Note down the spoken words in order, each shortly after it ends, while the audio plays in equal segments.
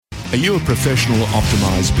Are you a professional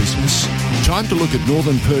optimised business? Time to look at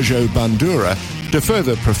Northern Peugeot Bandura to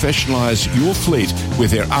further professionalise your fleet with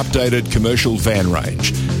their updated commercial van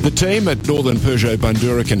range. The team at Northern Peugeot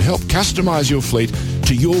Bandura can help customise your fleet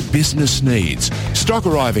to your business needs. Stock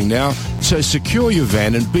arriving now, so secure your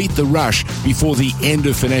van and beat the rush before the end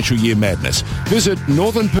of financial year madness. Visit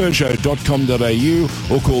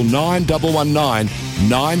northernpeugeot.com.au or call 9119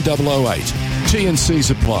 9008. T&Cs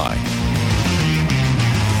apply.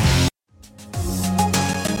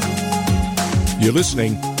 You're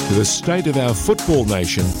listening to the State of Our Football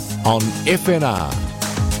Nation on FNR.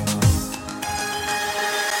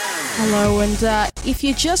 Hello, and if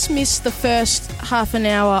you just missed the first half an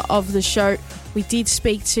hour of the show, we did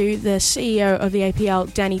speak to the CEO of the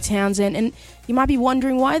APL, Danny Townsend, and you might be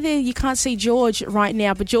wondering why you can't see George right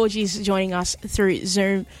now, but George is joining us through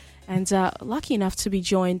Zoom, and lucky enough to be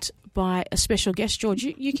joined by a special guest. George,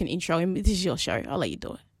 you can intro him. This is your show. I'll let you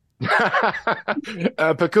do it.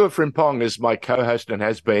 Pokuah Frimpong is my co-host and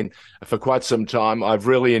has been for quite some time. I've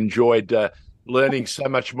really enjoyed learning so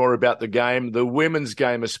much more about the game, the women's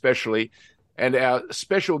game especially. And our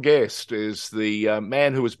special guest is the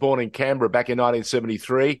man who was born in Canberra back in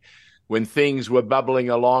 1973 when things were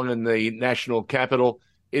bubbling along in the national capital.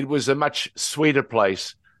 It was a much sweeter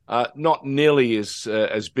place, not nearly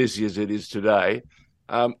as busy as it is today.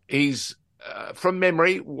 He's, from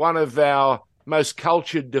memory, one of our most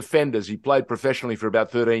cultured defenders. He played professionally for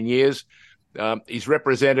about 13 years. He's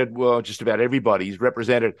represented, well, just about everybody. He's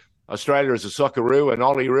represented Australia as a Socceroo, an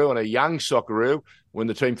Olyroos, and a young Socceroo when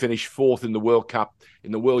the team finished fourth in the World Cup,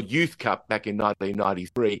 in the World Youth Cup back in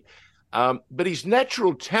 1993. But his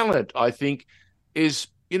natural talent, I think, is,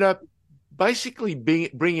 basically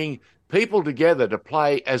bringing people together to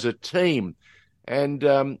play as a team.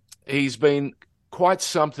 And he's been quite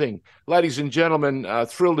something. Ladies and gentlemen,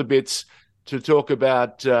 thrilled to bits to talk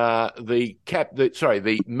about the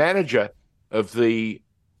manager of the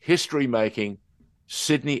history-making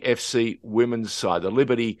Sydney FC women's side, the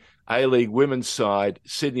Liberty A-League women's side,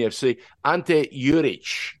 Sydney FC, Ante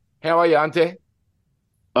Juric. How are you, Ante?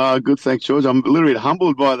 Good, thanks, George. I'm a little bit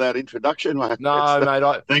humbled by that introduction, mate. No,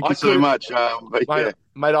 mate. Thank you so much.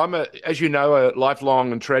 Mate, I'm, as you know, a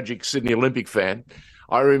lifelong and tragic Sydney Olympic fan.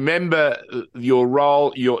 I remember your role,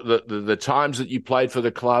 the times that you played for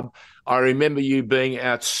the club. I remember you being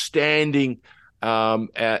outstanding,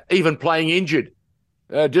 even playing injured,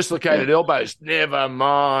 dislocated elbows. Never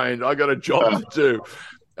mind, I got a job to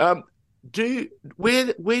do.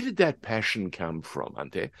 Where did that passion come from,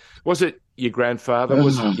 Ante? Was it your grandfather?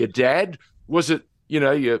 Was it your dad? Was it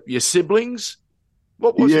your siblings?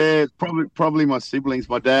 What was it? Yeah, probably my siblings.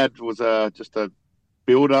 My dad was just a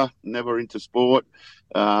builder, never into sport.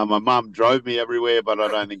 My mum drove me everywhere, but I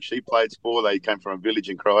don't think she played sport. They came from a village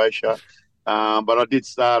in Croatia. But I did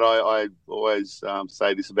start. I always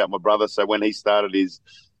say this about my brother. So when he started, he's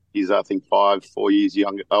I think 4 years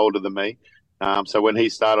older than me. So when he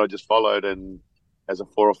started, I just followed, and as a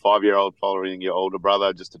 4 or 5 year old, following your older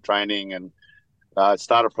brother just to training, and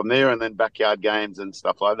started from there, and then backyard games and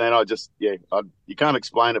stuff like that. You can't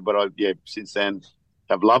explain it, but since then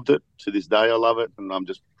have loved it. To this day, I love it, and I'm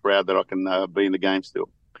just proud that I can be in the game still.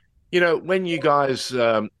 When you guys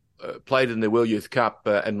played in the World Youth Cup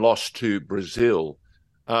and lost to Brazil,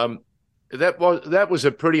 that was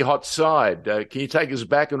a pretty hot side. Can you take us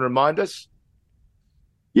back and remind us?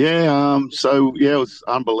 Yeah, it was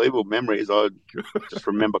unbelievable memories. I just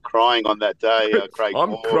remember crying on that day. Craig I'm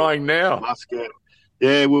Moore, crying now. Muscat.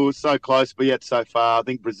 Yeah, we were so close, but yet so far. I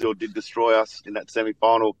think Brazil did destroy us in that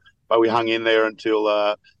semi-final, but we hung in there until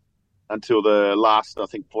the last, I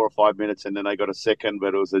think, 4 or 5 minutes, and then they got a second.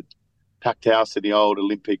 But it was a packed house in the old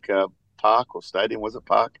Olympic Park or Stadium, was it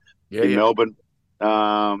Park? In Melbourne.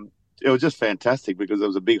 It was just fantastic because there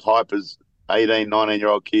was a big hype as 18,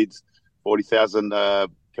 19-year-old kids, 40,000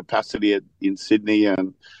 capacity in Sydney,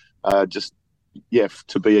 and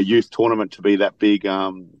to be a youth tournament, to be that big,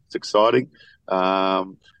 it's exciting. But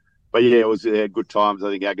it was good times. I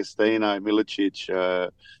think Agostino,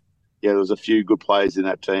 Milicic, there was a few good players in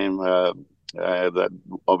that team that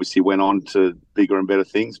obviously went on to bigger and better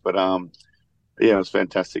things. But it was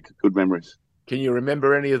fantastic. Good memories. Can you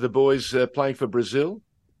remember any of the boys playing for Brazil?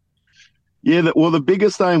 Yeah, the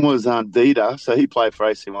biggest name was Dida. So he played for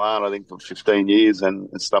AC Milan, I think, for 15 years and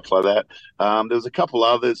stuff like that. There was a couple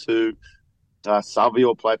others who,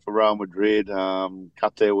 Savio played for Real Madrid.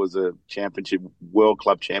 Cate was a World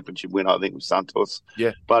Club Championship winner, I think, with Santos.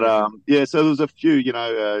 Yeah. But, so there was a few,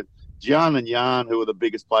 Gian and Jan, who were the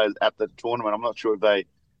biggest players at the tournament. I'm not sure if they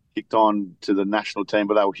kicked on to the national team,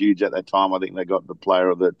 but they were huge at that time. I think they got the player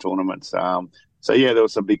of the tournaments. So yeah, there were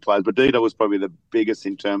some big players, but Dito was probably the biggest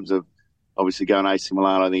in terms of obviously going to AC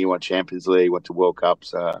Milan. I think he won Champions League, went to World Cups,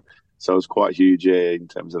 so it was quite huge, in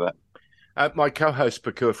terms of that. My co-host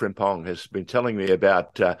Pokuah Frimpong has been telling me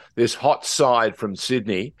about this hot side from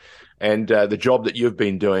Sydney and the job that you've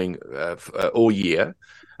been doing all year.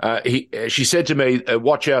 She said to me,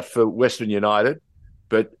 watch out for Western United.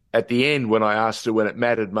 But at the end, when I asked her when it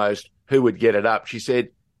mattered most, who would get it up, she said,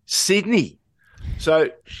 Sydney. So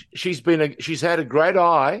she's had a great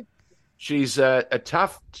eye. She's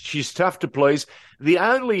tough to please. The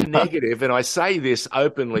only negative, and I say this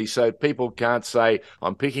openly so people can't say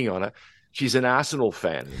I'm picking on her, she's an Arsenal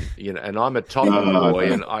fan, and I'm a Tottenham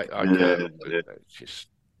boy, and she's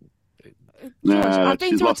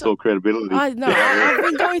lost all credibility. I've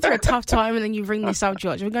been going through a tough time, and then you bring this up,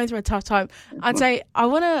 George. We're going through a tough time. I'd say I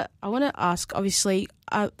wanna ask. Obviously,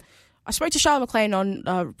 I spoke to Charlotte McLean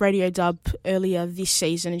on Radio Dub earlier this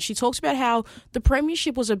season, and she talks about how the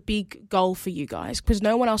premiership was a big goal for you guys because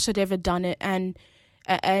no one else had ever done it,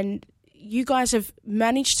 and you guys have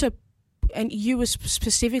managed to. And you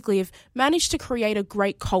specifically have managed to create a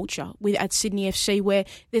great culture at Sydney FC where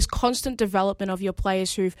there's constant development of your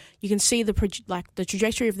players you can see the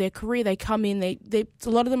trajectory of their career. They come in, a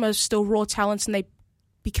lot of them are still raw talents and they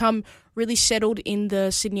become really settled in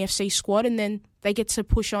the Sydney FC squad and then they get to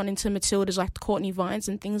push on into Matildas like Courtney Vines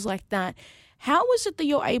and things like that. How is it that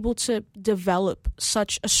you're able to develop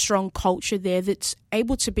such a strong culture there that's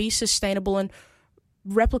able to be sustainable and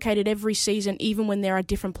replicated every season, even when there are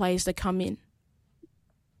different players that come in?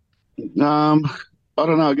 I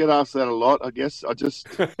don't know. I get asked that a lot. I guess I just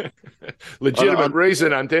legitimate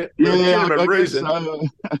reason, Ante. Yeah, legitimate reason. So.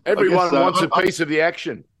 Everyone wants a piece of the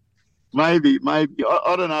action. Maybe. I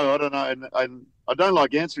don't know. And I don't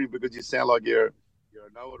like answering because you sound like you're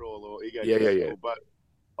a know-it-all or egotistical. Yeah. But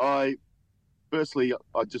I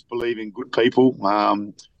just believe in good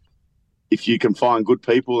people. If you can find good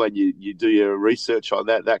people and you do your research on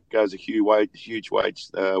that goes a huge way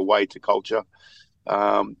to culture.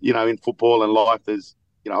 In football and life, there's,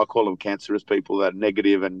 I call them cancerous people that are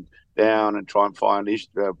negative and down and try and find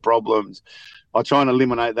problems. I try and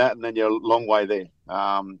eliminate that, and then you're a long way there.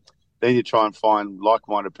 Then you try and find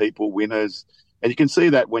like-minded people, winners, and you can see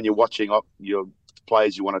that when you're watching your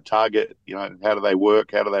players you want to target. How do they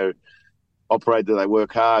work? How do they operate? Do they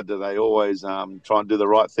work hard? Do they always try and do the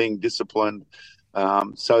right thing, disciplined?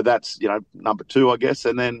 So that's, number two, I guess.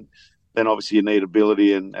 And then obviously you need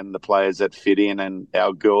ability and the players that fit in. And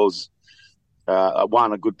our girls,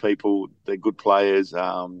 are good people. They're good players.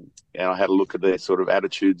 And I had a look at their sort of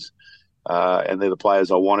attitudes and they're the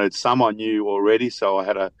players I wanted. Some I knew already. So I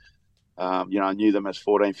had I knew them as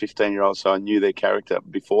 14, 15-year-olds. So I knew their character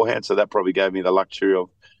beforehand. So that probably gave me the luxury of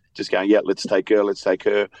just going, let's take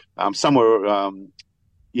her. Some were,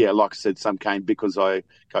 like I said, some came because I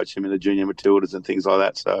coached him in the junior Matildas and things like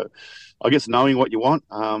that. So I guess knowing what you want,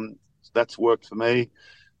 that's worked for me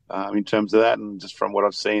in terms of that. And just from what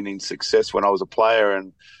I've seen in success when I was a player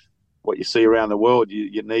and what you see around the world,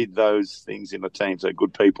 you need those things in a team. So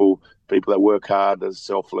good people that work hard, are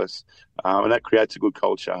selfless, and that creates a good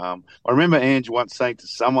culture. I remember Ange once saying to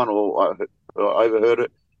someone, or I overheard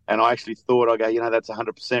it, and I actually thought, that's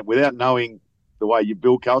 100%. Without knowing the way you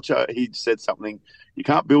build culture, he said something, you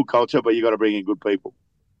can't build culture, but you got to bring in good people.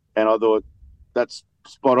 And I thought that's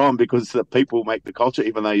spot on because the people make the culture,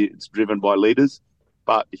 even though it's driven by leaders.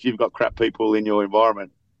 But if you've got crap people in your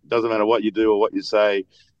environment, it doesn't matter what you do or what you say,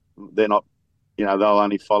 they're not, they'll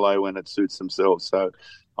only follow when it suits themselves. So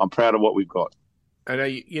I'm proud of what we've got.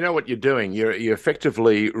 And you know what you're doing? You're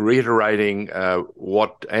effectively reiterating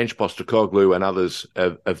what Ange Postecoglou and others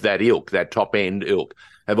of that ilk, that top-end ilk,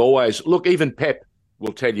 have always... Look, even Pep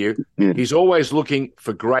will tell you, he's always looking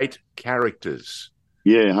for great characters.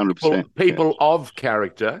 Yeah, 100%. People of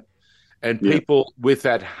character and people with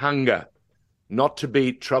that hunger, not to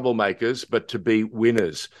be troublemakers, but to be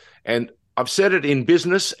winners. And I've said it in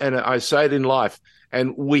business and I say it in life.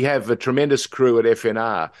 And we have a tremendous crew at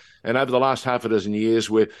FNR. And over the last half a dozen years,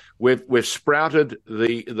 we've sprouted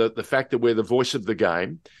the fact that we're the voice of the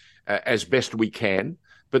game as best we can.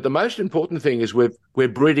 But the most important thing is we're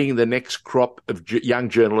breeding the next crop of young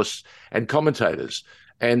journalists and commentators.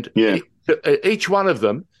 And each one of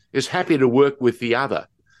them is happy to work with the other.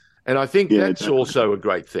 And I think that's also a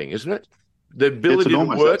great thing, isn't it? The ability to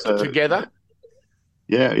work together.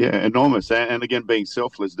 Yeah, enormous. And again, being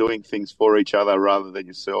selfless, doing things for each other rather than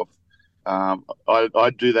yourself.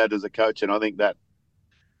 I do that as a coach, and I think that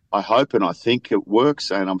I hope and I think it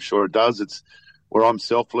works, and I'm sure it does. It's where I'm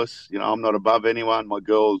selfless. I'm not above anyone. My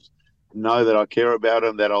girls know that I care about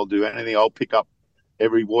them, that I'll do anything. I'll pick up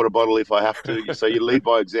every water bottle if I have to. So you lead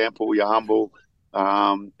by example. You're humble.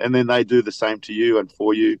 And then they do the same to you and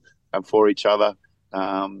for each other.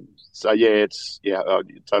 I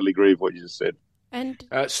totally agree with what you just said. And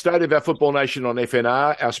State of our football nation on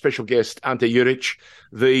FNR, our special guest, Ante Juric,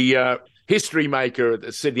 the history maker at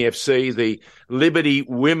the Sydney FC, the Liberty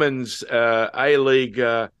Women's A-League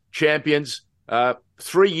champions.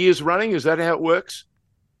 3 years running, is that how it works?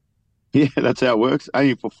 Yeah, that's how it works.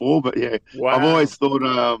 Aiming for 4, but yeah. Wow. I've always thought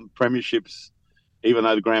premierships, even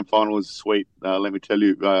though the grand final was sweet, let me tell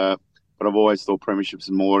you, but I've always thought premierships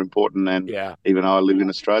are more important. And even though I live in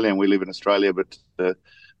Australia and we live in Australia, but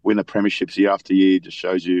win the premierships year after year just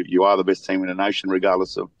shows you are the best team in the nation,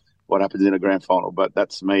 regardless of what happens in a grand final. But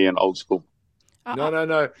that's me and old school.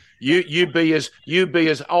 No. You be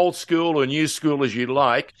as old school or new school as you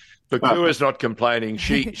like. Pokuah's not complaining.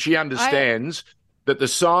 She understands that the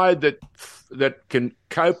side that can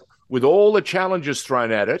cope with all the challenges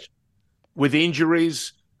thrown at it, with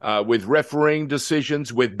injuries, with refereeing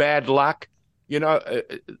decisions, with bad luck,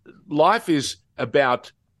 life is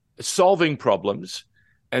about solving problems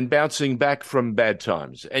and bouncing back from bad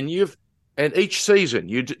times. And each season,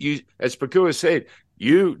 you as Pokuah said,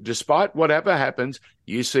 despite whatever happens,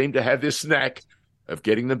 you seem to have this knack of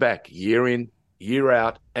getting them back year in, year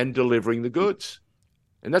out, and delivering the goods.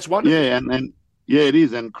 And that's wonderful. Yeah, and it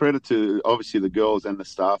is. And credit to obviously the girls and the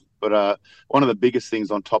staff. But one of the biggest things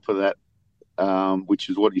on top of that, which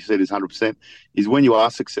is what you said is 100%, is when you are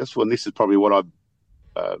successful, and this is probably what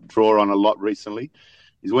I draw on a lot recently,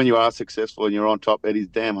 is when you are successful and you're on top, it is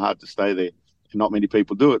damn hard to stay there. And not many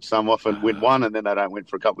people do it. Some often win one and then they don't win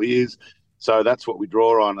for a couple of years. So that's what we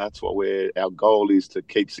draw on. That's what our goal is, to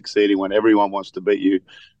keep succeeding when everyone wants to beat you.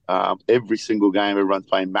 Every single game, everyone's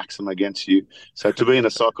playing maximum against you. So to be in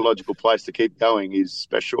a psychological place to keep going is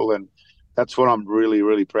special. And that's what I'm really,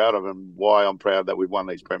 really proud of, and why I'm proud that we've won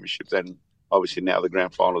these premierships and obviously now the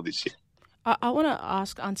grand final this year. I want to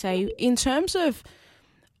ask, Ante, in terms of,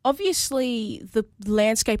 obviously the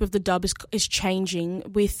landscape of the dub is changing,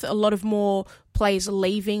 with a lot of more players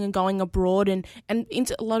leaving and going abroad, and a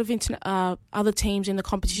lot of other teams in the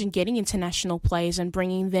competition getting international players and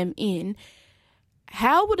bringing them in.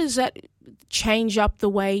 How does that change up the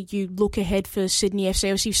way you look ahead for Sydney FC?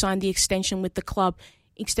 Obviously, you've signed the extension with the club,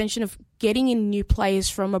 extension of getting in new players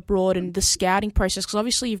from abroad and the scouting process, because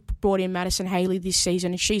obviously you've brought in Madison Haley this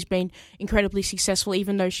season and she's been incredibly successful,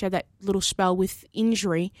 even though she had that little spell with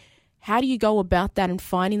injury. How do you go about that and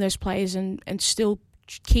finding those players and still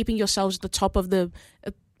keeping yourselves at the top of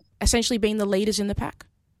essentially being the leaders in the pack?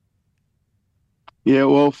 Yeah,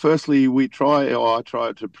 well, firstly, I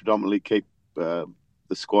try to predominantly keep the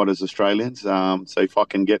squad as Australians. So if I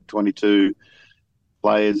can get 22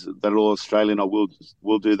 players that are all Australian, I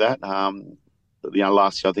will do that.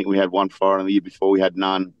 Last year I think we had one foreign. The year before we had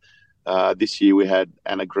none. This year we had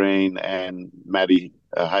Anna Green and Maddie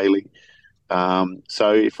Haley.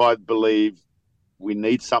 So if I believe we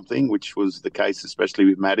need something, which was the case, especially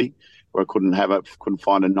with Maddie, where I couldn't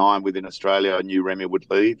find a 9 within Australia, I knew Remy would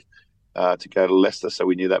leave to go to Leicester, so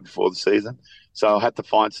we knew that before the season. So I had to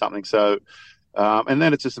find something. So. And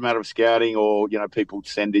then it's just a matter of scouting, or people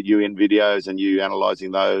sending you in videos and you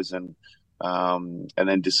analysing those, and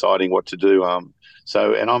then deciding what to do. And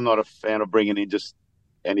I'm not a fan of bringing in just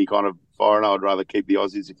any kind of foreigner. I'd rather keep the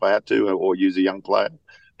Aussies if I had to, or use a young player.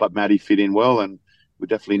 But Maddie fit in well, and we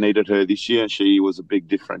definitely needed her this year, and she was a big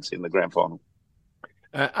difference in the grand final.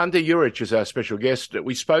 Ante Juric is our special guest.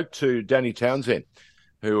 We spoke to Danny Townsend,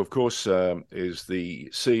 who, of course, is the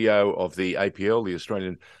CEO of the APL, the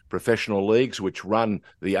Australian Professional Leagues, which run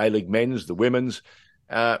the A-League men's, the women's.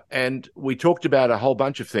 And we talked about a whole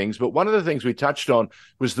bunch of things, but one of the things we touched on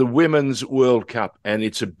was the Women's World Cup and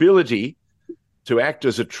its ability to act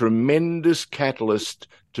as a tremendous catalyst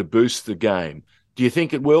to boost the game. Do you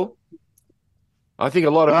think it will? I think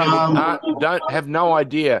a lot of people don't have no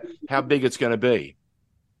idea how big it's going to be.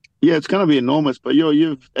 Yeah, it's going to be enormous, but I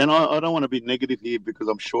don't want to be negative here, because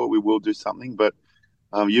I'm sure we will do something, but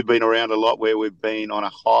you've been around a lot where we've been on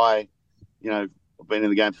a high. I've been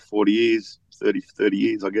in the game for 40 years, 30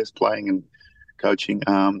 years, I guess, playing and coaching.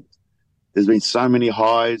 There's been so many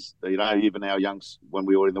highs, even our youngs, when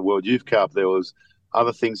we were in the World Youth Cup, there was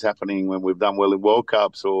other things happening when we've done well in World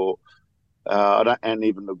Cups, or and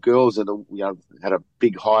even the girls that had a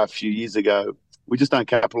big high a few years ago. We just don't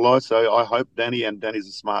capitalise. So I hope Danny's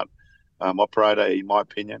a smart operator, in my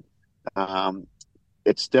opinion.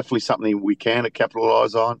 It's definitely something we can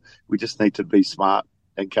capitalise on. We just need to be smart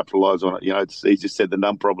and capitalise on it. It's easier said than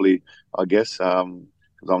done, probably, I guess,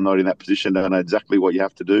 because I'm not in that position. I don't know exactly what you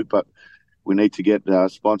have to do, but we need to get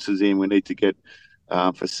sponsors in. We need to get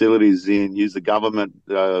facilities in, use the government,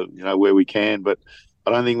 where we can. But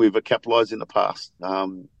I don't think we've capitalised in the past.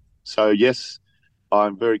 So yes,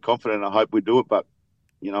 I'm very confident. I hope we do it, but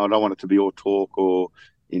I don't want it to be all talk, or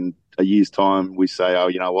in a year's time we say, oh,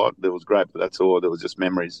 you know what, that was great, but that's all. There was just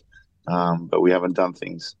memories, but we haven't done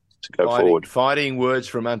things to go forward. Fighting words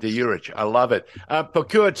from Ante Juric. I love it.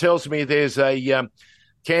 Pokuah tells me there's a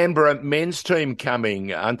Canberra men's team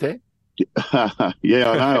coming, Ante.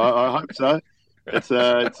 Yeah, I know. I hope so. It's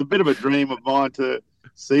a bit of a dream of mine to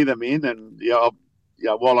see them in, and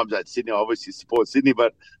while I'm at Sydney, I obviously support Sydney,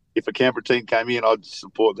 but if a Canberra team came in, I'd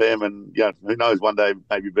support them, and who knows, one day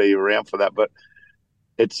maybe be around for that. But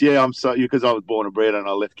I'm so, because I was born and bred, and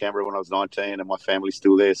I left Canberra when I was 19, and my family's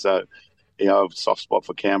still there, so I have a soft spot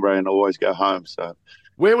for Canberra, and I always go home. So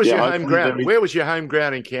where was your home ground? Where was your home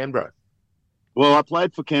ground in Canberra? Well, I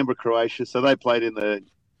played for Canberra, Croatia, so they played in the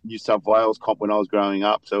New South Wales comp when I was growing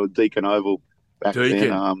up, so Deakin Oval back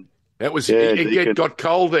then. That was it got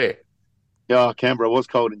cold there. Yeah, Canberra was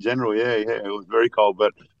cold in general. Yeah, it was very cold.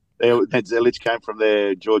 But Ned Zelic came from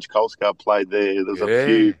there. George Pokuah played there. There was a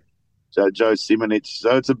few. Joe Simonic.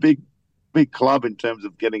 So it's a big club in terms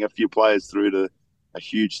of getting a few players through to a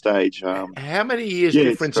huge stage. How many years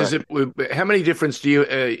difference is it? How many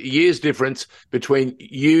years difference between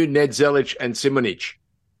you, Ned Zelic, and Simonic?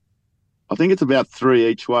 I think it's about 3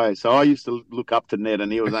 each way. So I used to look up to Ned,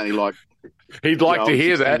 and he was only like. He'd like to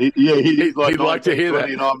hear 16, that. He'd like to hear 20,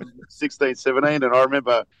 that. And I'm 16, 17, and I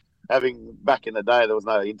remember having, back in the day, there was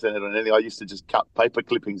no internet or anything. I used to just cut paper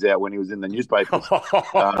clippings out when he was in the newspapers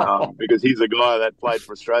because he's a guy that played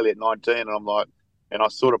for Australia at 19, and I'm like, and I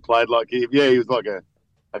sort of played like him. Yeah, he was like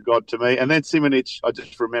a god to me. And then Simonic, I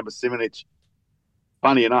just remember Simonic.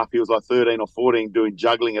 Funny enough, he was like 13 or 14 doing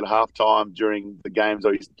juggling at halftime during the games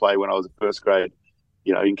I used to play when I was in first grade,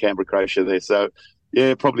 in Canberra, Croatia there. So,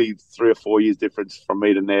 yeah, probably 3 or 4 years difference from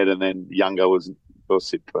me to Ned, and then younger was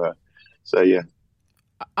Sip. So, yeah.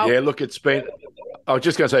 Look, it's been... I was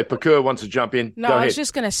just going to say, Pokuah wants to jump in. No, Go ahead. I was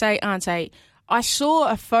just going to say, Ante, I saw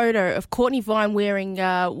a photo of Courtney Vine wearing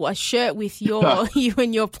a shirt with you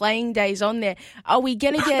and your playing days on there. Are we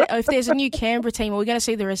going to get, if there's a new Canberra team, are we going to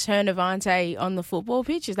see the return of Ante on the football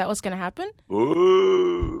pitch? Is that what's going to happen?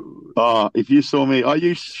 Ooh. Oh, if you saw me,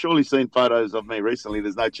 you've surely seen photos of me recently.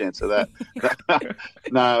 There's no chance of that.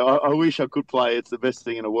 No, I wish I could play. It's the best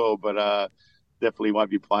thing in the world, but definitely won't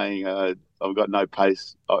be playing. I've got no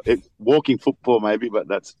pace. Walking football maybe, but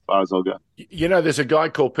that's as far as I'll go. There's a guy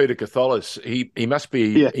called Peter Catholis. He must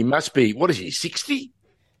be, what is he, 60?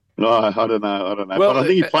 No, I don't know. Well, but I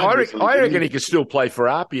think he played I reckon he could still play for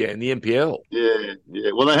Apia in the NPL.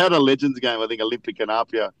 Yeah. Well, they had a Legends game, I think, Olympic and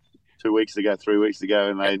Apia 3 weeks ago,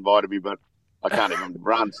 and they invited me, but I can't even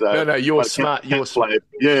run. So No, you're smart. You're smart.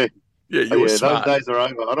 Yeah. You're smart. Those days are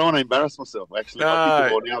over. I don't want to embarrass myself, actually. I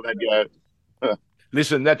think now they'd go...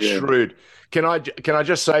 Listen, that's shrewd. Can I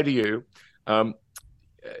just say to you,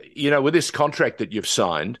 with this contract that you've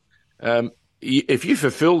signed, if you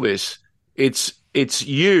fulfill this, it's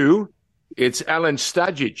you, it's Alan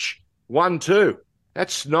Stajic, 1-2.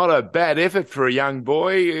 That's not a bad effort for a young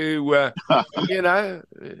boy who,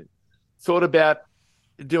 thought about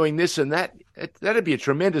doing this and that. That'd be a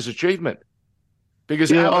tremendous achievement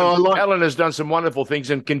because Alan has done some wonderful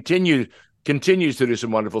things and continues to do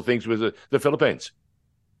some wonderful things with the Philippines.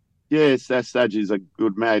 Yes, Staj is a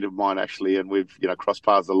good mate of mine, actually, and we've crossed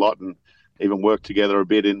paths a lot and even worked together a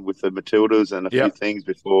bit with the Matildas and a few things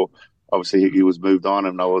before. Obviously, he was moved on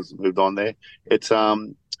and I was moved on there. It's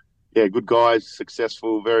good guy,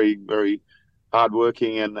 successful, very, very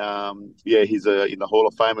hardworking, and he's in the Hall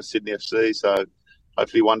of Fame of Sydney FC. So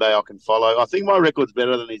hopefully one day I can follow. I think my record's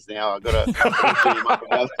better than his now. I've got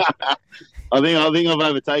to. I think I've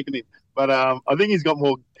overtaken him. But I think he's got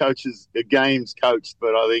more games coached.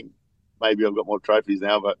 But I think maybe I've got more trophies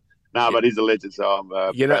now. But but he's a legend. So I'm.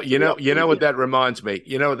 What that reminds me.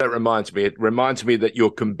 It reminds me that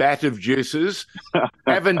your combative juices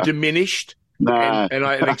haven't diminished, and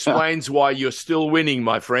it explains why you're still winning,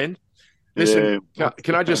 my friend. Listen,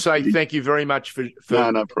 can I just say thank you very much for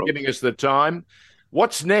giving us the time.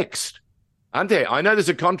 What's next, Ante? I know there's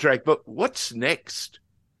a contract, but what's next?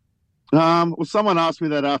 Well, someone asked me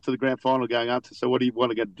that after the grand final going, Ante, so what do you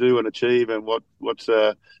want to do and achieve, and what's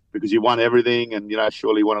because you won everything, and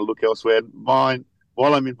surely you want to look elsewhere. Mine,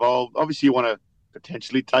 while I'm involved, obviously you want to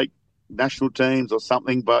potentially take national teams or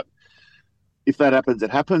something, but if that happens, it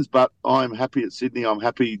happens. But I'm happy at Sydney. I'm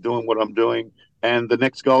happy doing what I'm doing, and the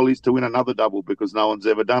next goal is to win another double because no one's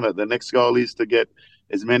ever done it. The next goal is to get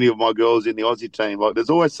as many of my girls in the Aussie team. Like, there's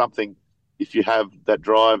always something if you have that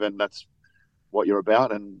drive, and that's what you're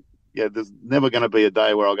about. And there's never going to be a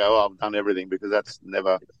day where I'll go, I've done everything, because that's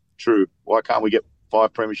never true. Why can't we get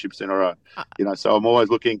 5 premierships in a row. So I'm always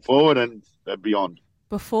looking forward and beyond.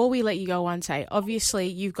 Before we let you go, Ante, obviously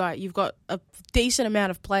you've got a decent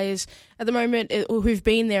amount of players at the moment who've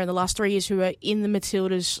been there in the last 3 years who are in the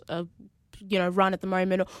Matildas, run at the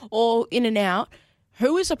moment or in and out.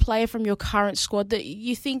 Who is a player from your current squad that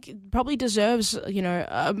you think probably deserves,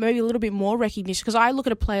 maybe a little bit more recognition? Because I look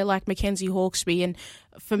at a player like Mackenzie Hawkesby, and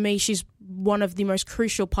for me, she's one of the most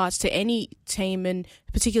crucial parts to any team, and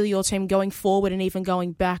particularly your team going forward and even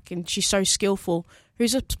going back. And she's so skillful.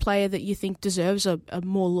 Who's a player that you think deserves a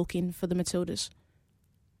more look in for the Matildas?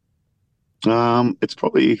 It's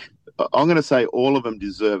probably, I'm going to say all of them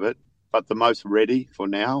deserve it, but the most ready for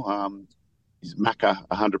now is Macca,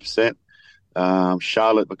 100%.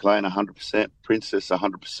 Charlotte McLean, 100%. Princess,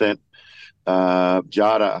 100%.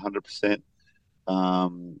 Jada,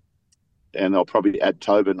 100%. And I'll probably add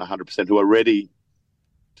Tobin, 100%, who are ready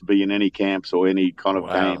to be in any camps or any kind of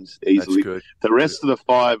games easily. The rest of the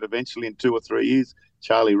 5, eventually in 2 or 3 years,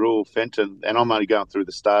 Charlie Rule, Fenton, and I'm only going through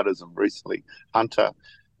the starters and recently Hunter.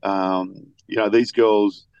 These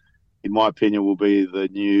girls, in my opinion, will be the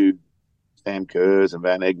new Sam Kerrs and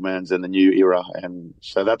Van Egmans and the new era. And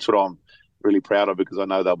so that's what I'm really proud of, because I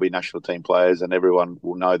know they'll be national team players and everyone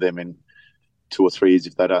will know them in 2 or 3 years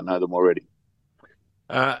if they don't know them already.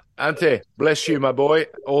 Ante, bless you, my boy.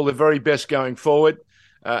 All the very best going forward.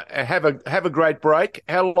 Have a great break.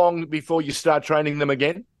 How long before you start training them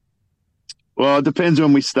again? Well, it depends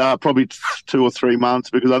when we start, probably 2 or 3 months,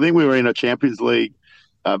 because I think we were in a Champions League,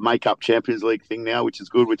 make-up Champions League thing now, which is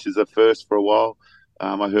good, which is a first for a while.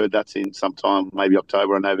 I heard that's in sometime, maybe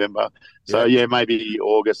October or November. So, maybe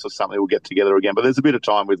August or something we'll get together again. But there's a bit of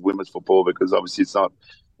time with women's football because obviously it's not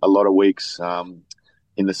a lot of weeks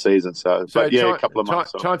in the season. So a couple of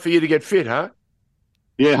months. Time for you to get fit, huh?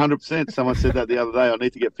 Yeah, 100%. Someone said that the other day. I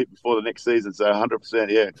need to get fit before the next season. So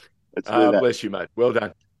 100%, yeah. Let's do that. Bless you, mate. Well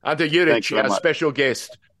done. Ante Juric, our special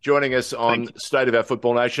guest, joining us on State of Our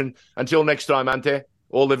Football Nation. Until next time, Ante,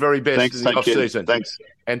 all the very best in the off-season. Thanks.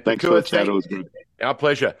 And thanks Pokuah, for the was good. Our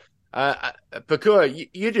pleasure. Pokuah,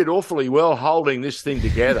 you did awfully well holding this thing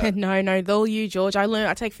together. No, all you, George.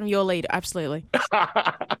 I take from your lead, absolutely.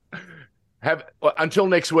 Until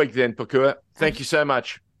next week then, Pokuah. Thank you so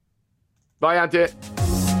much. Bye, Ante.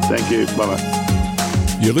 Thank you.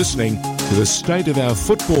 Bye-bye. You're listening to the State of Our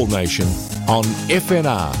Football Nation on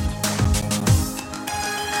FNR.